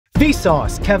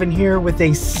Vsauce, Kevin here with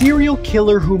a serial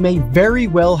killer who may very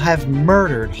well have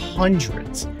murdered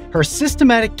hundreds. Her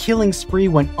systematic killing spree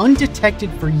went undetected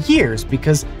for years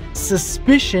because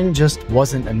suspicion just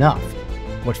wasn't enough.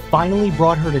 What finally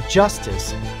brought her to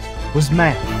justice was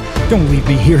math. Don't leave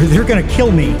me here, they're gonna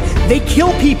kill me. They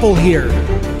kill people here.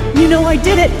 You know, I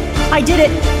did it. I did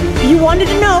it. You wanted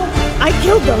to know. I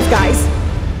killed those guys.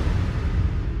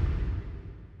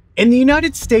 In the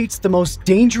United States, the most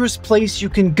dangerous place you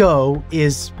can go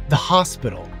is the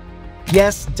hospital.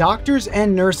 Yes, doctors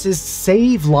and nurses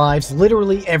save lives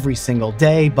literally every single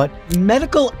day, but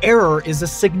medical error is a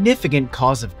significant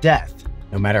cause of death.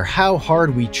 No matter how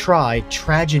hard we try,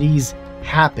 tragedies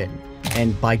happen.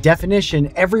 And by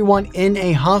definition, everyone in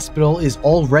a hospital is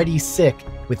already sick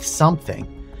with something.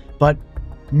 But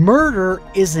murder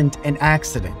isn't an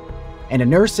accident. And a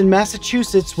nurse in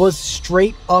Massachusetts was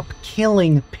straight up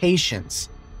killing patients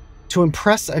to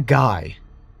impress a guy.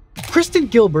 Kristen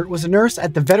Gilbert was a nurse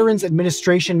at the Veterans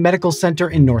Administration Medical Center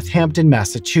in Northampton,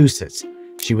 Massachusetts.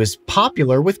 She was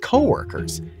popular with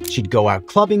coworkers. She'd go out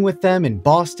clubbing with them in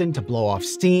Boston to blow off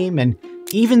steam and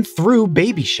even threw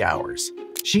baby showers.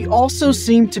 She also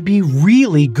seemed to be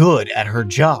really good at her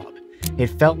job. It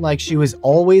felt like she was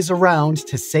always around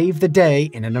to save the day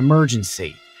in an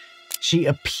emergency. She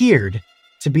appeared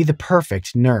to be the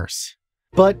perfect nurse.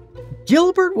 But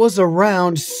Gilbert was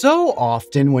around so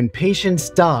often when patients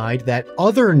died that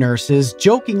other nurses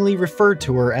jokingly referred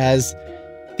to her as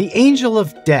the Angel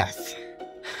of Death.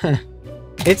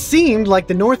 It seemed like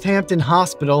the Northampton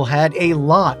Hospital had a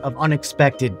lot of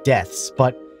unexpected deaths,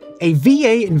 but a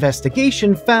VA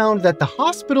investigation found that the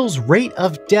hospital's rate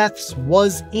of deaths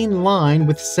was in line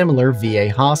with similar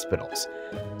VA hospitals.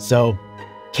 So,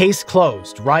 case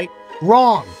closed, right?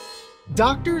 Wrong!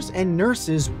 Doctors and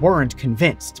nurses weren't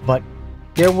convinced, but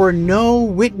there were no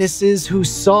witnesses who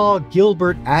saw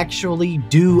Gilbert actually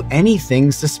do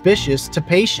anything suspicious to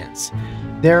patients.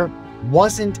 There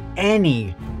wasn't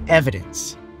any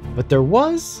evidence, but there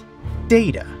was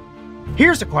data.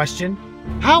 Here's a question.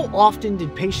 How often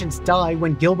did patients die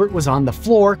when Gilbert was on the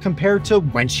floor compared to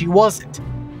when she wasn't?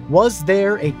 Was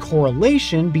there a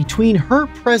correlation between her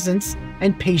presence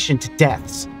and patient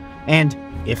deaths? And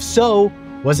if so,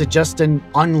 was it just an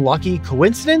unlucky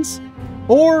coincidence?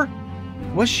 Or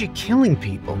was she killing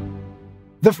people?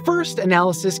 The first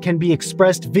analysis can be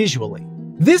expressed visually.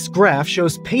 This graph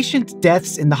shows patient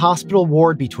deaths in the hospital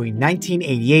ward between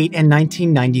 1988 and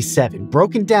 1997,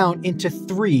 broken down into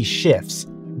 3 shifts: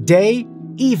 day,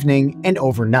 evening, and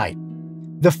overnight.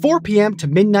 The 4 p.m. to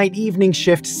midnight evening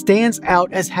shift stands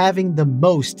out as having the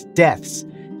most deaths,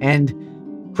 and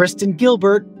Kristen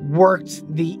Gilbert worked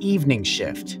the evening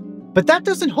shift. But that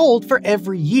doesn't hold for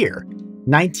every year.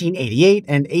 1988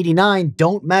 and 89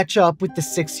 don't match up with the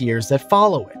 6 years that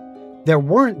follow it. There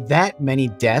weren't that many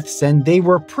deaths, and they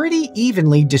were pretty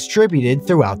evenly distributed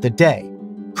throughout the day.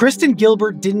 Kristen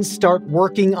Gilbert didn't start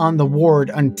working on the ward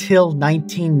until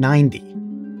 1990.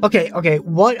 Okay,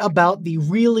 what about the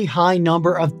really high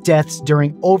number of deaths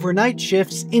during overnight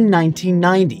shifts in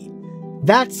 1990?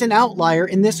 That's an outlier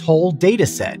in this whole data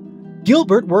set.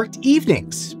 Gilbert worked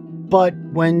evenings, but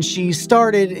when she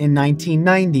started in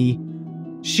 1990,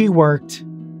 she worked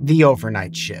the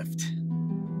overnight shift.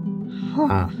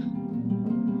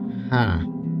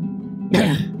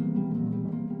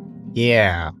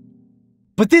 Yeah.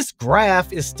 But this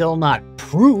graph is still not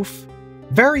proof.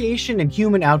 Variation in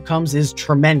human outcomes is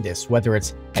tremendous, whether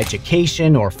it's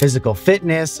education or physical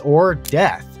fitness or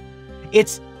death.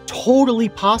 It's totally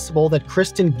possible that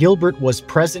Kristen Gilbert was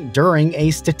present during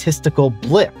a statistical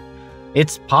blip.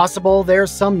 It's possible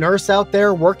there's some nurse out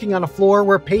there working on a floor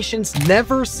where patients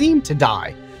never seem to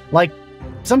die, like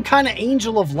some kind of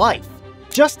angel of life.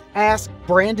 Just ask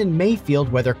Brandon Mayfield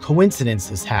whether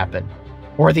coincidences happen,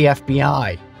 or the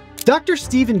FBI. Dr.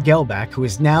 Stephen Gelbach, who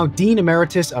is now Dean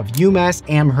Emeritus of UMass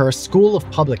Amherst School of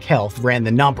Public Health, ran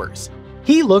the numbers.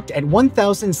 He looked at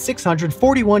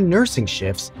 1,641 nursing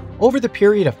shifts over the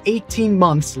period of 18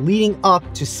 months leading up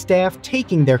to staff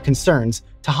taking their concerns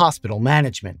to hospital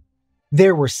management.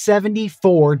 There were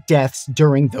 74 deaths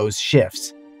during those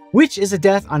shifts, which is a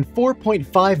death on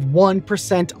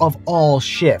 4.51% of all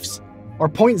shifts, or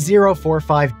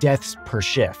 0.045 deaths per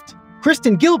shift.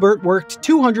 Kristen Gilbert worked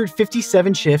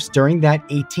 257 shifts during that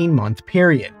 18-month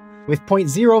period. With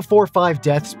 0.045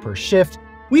 deaths per shift,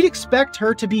 we'd expect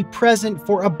her to be present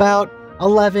for about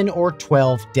 11 or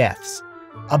 12 deaths,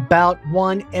 about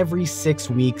 1 every 6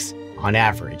 weeks on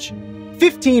average.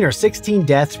 15 or 16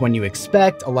 deaths when you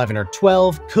expect 11 or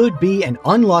 12 could be an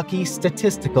unlucky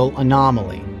statistical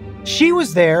anomaly. She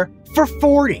was there for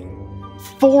 40.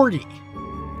 40.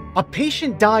 A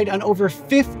patient died on over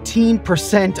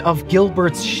 15% of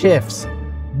Gilbert's shifts.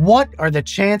 What are the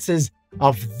chances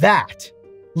of that?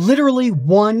 Literally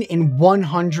 1 in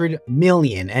 100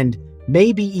 million, and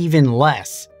maybe even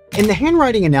less. In the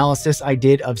handwriting analysis I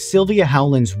did of Sylvia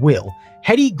Howland's will,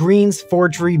 Hetty Green's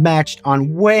forgery matched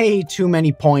on way too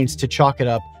many points to chalk it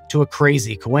up to a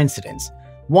crazy coincidence.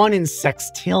 1 in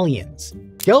sextillions.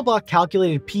 Gelbach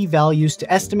calculated p-values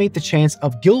to estimate the chance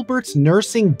of Gilbert's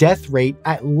nursing death rate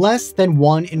at less than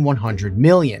 1 in 100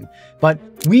 million. But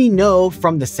we know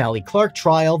from the Sally Clark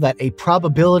trial that a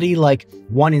probability like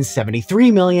 1 in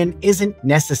 73 million isn't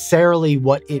necessarily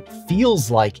what it feels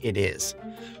like it is.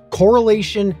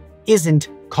 Correlation isn't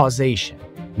causation.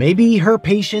 Maybe her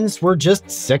patients were just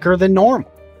sicker than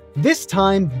normal. This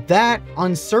time, that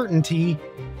uncertainty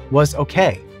was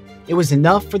okay. It was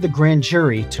enough for the grand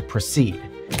jury to proceed.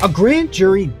 A grand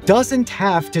jury doesn't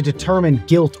have to determine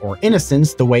guilt or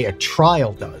innocence the way a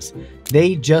trial does.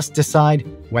 They just decide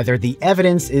whether the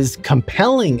evidence is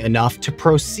compelling enough to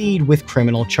proceed with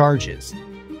criminal charges.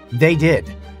 They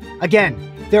did. Again,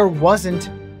 there wasn't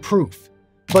proof,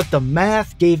 but the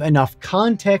math gave enough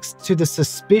context to the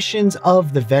suspicions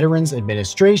of the Veterans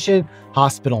Administration,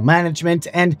 hospital management,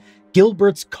 and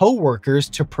Gilbert's co-workers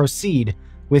to proceed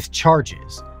with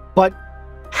charges. But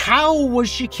how was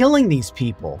she killing these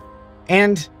people?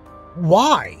 And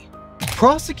why?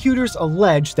 Prosecutors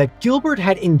allege that Gilbert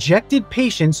had injected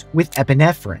patients with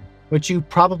epinephrine, which you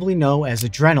probably know as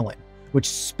adrenaline, which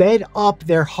sped up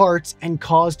their hearts and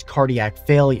caused cardiac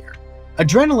failure.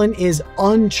 Adrenaline is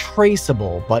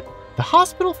untraceable, but the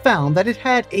hospital found that it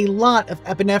had a lot of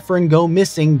epinephrine go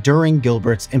missing during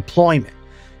Gilbert's employment.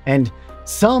 And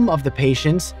some of the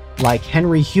patients, like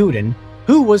Henry Huden,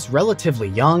 who was relatively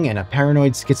young and a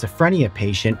paranoid schizophrenia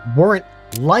patient, weren't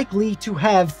likely to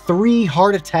have 3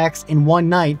 heart attacks in one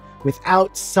night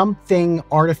without something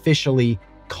artificially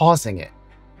causing it.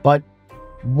 But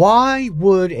why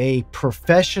would a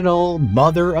professional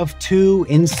mother of 2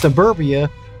 in suburbia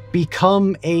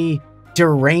become a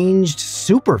deranged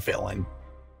supervillain?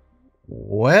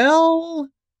 Well,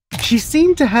 she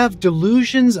seemed to have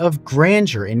delusions of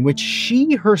grandeur in which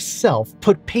she herself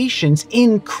put patients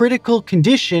in critical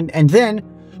condition and then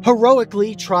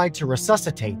heroically tried to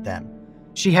resuscitate them.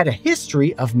 She had a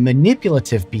history of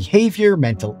manipulative behavior,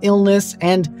 mental illness,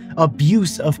 and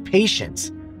abuse of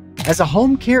patients. As a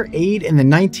home care aide in the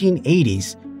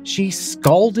 1980s, she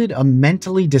scalded a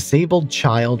mentally disabled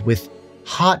child with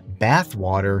hot bath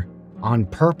water on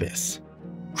purpose.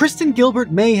 Kristen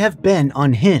Gilbert may have been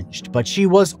unhinged, but she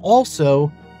was also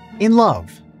in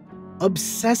love.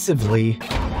 Obsessively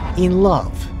in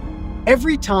love.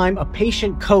 Every time a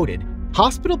patient coded,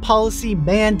 hospital policy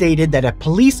mandated that a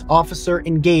police officer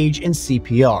engage in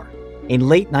CPR. In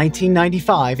late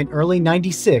 1995 and early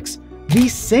 96, the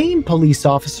same police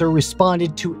officer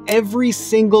responded to every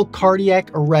single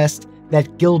cardiac arrest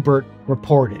that Gilbert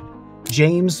reported.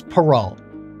 James Perrault,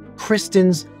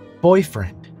 Kristen's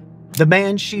boyfriend. The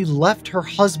man she left her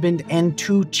husband and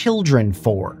 2 children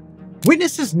for.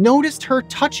 Witnesses noticed her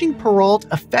touching Perrault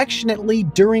affectionately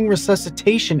during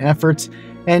resuscitation efforts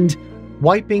and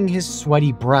wiping his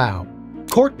sweaty brow.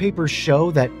 Court papers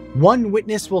show that one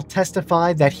witness will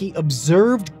testify that he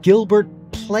observed Gilbert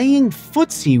playing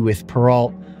footsie with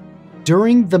Perrault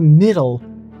during the middle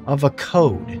of a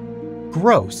code.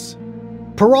 Gross.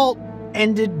 Perrault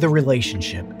ended the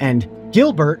relationship, and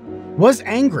Gilbert was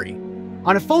angry.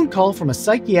 On a phone call from a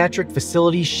psychiatric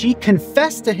facility, she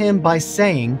confessed to him by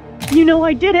saying, "You know,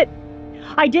 I did it.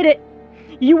 I did it.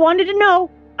 You wanted to know.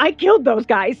 I killed those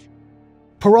guys."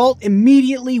 Perrault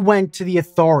immediately went to the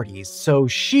authorities, so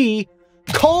she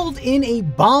called in a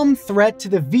bomb threat to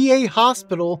the VA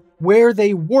hospital where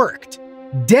they worked.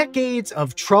 Decades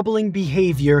of troubling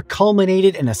behavior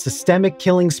culminated in a systemic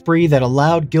killing spree that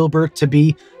allowed Gilbert to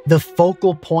be the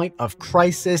focal point of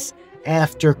crisis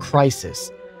after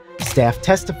crisis. Staff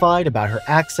testified about her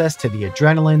access to the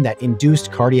adrenaline that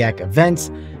induced cardiac events,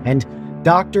 and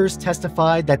doctors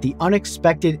testified that the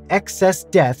unexpected excess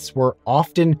deaths were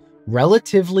often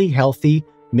relatively healthy,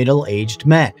 middle-aged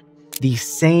men. The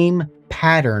same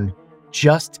pattern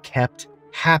just kept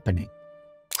happening.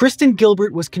 Kristen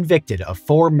Gilbert was convicted of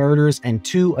 4 murders and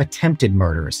 2 attempted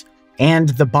murders, and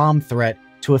the bomb threat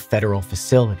to a federal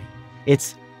facility.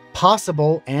 It's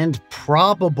possible and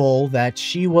probable that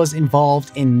she was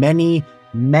involved in many,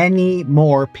 many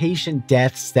more patient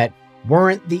deaths that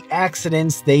weren't the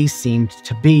accidents they seemed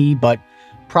to be, but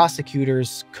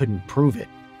prosecutors couldn't prove it.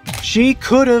 She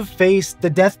could have faced the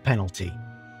death penalty,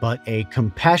 but a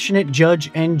compassionate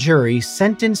judge and jury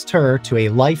sentenced her to a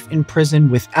life in prison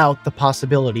without the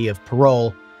possibility of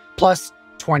parole, plus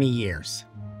 20 years.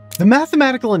 The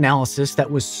mathematical analysis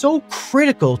that was so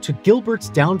critical to Gilbert's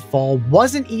downfall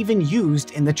wasn't even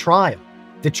used in the trial.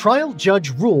 The trial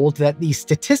judge ruled that the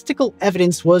statistical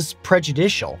evidence was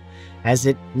prejudicial, as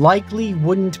it likely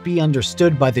wouldn't be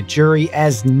understood by the jury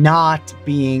as not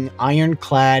being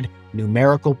ironclad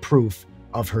numerical proof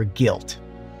of her guilt.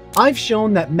 I've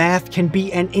shown that math can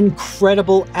be an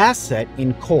incredible asset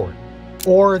in court,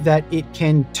 or that it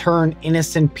can turn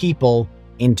innocent people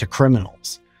into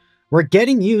criminals. We're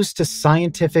getting used to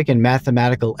scientific and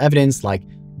mathematical evidence like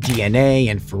DNA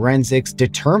and forensics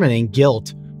determining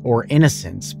guilt or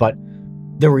innocence, but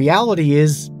the reality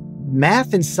is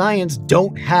math and science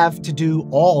don't have to do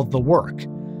all the work.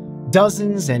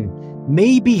 Dozens and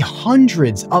maybe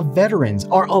hundreds of veterans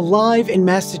are alive in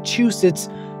Massachusetts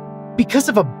because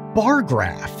of a bar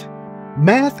graph.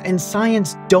 Math and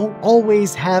science don't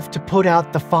always have to put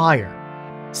out the fire.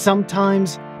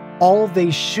 Sometimes all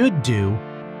they should do,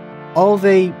 all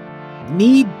they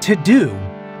need to do,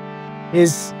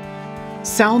 is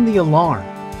sound the alarm.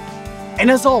 And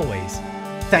as always,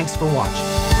 thanks for watching.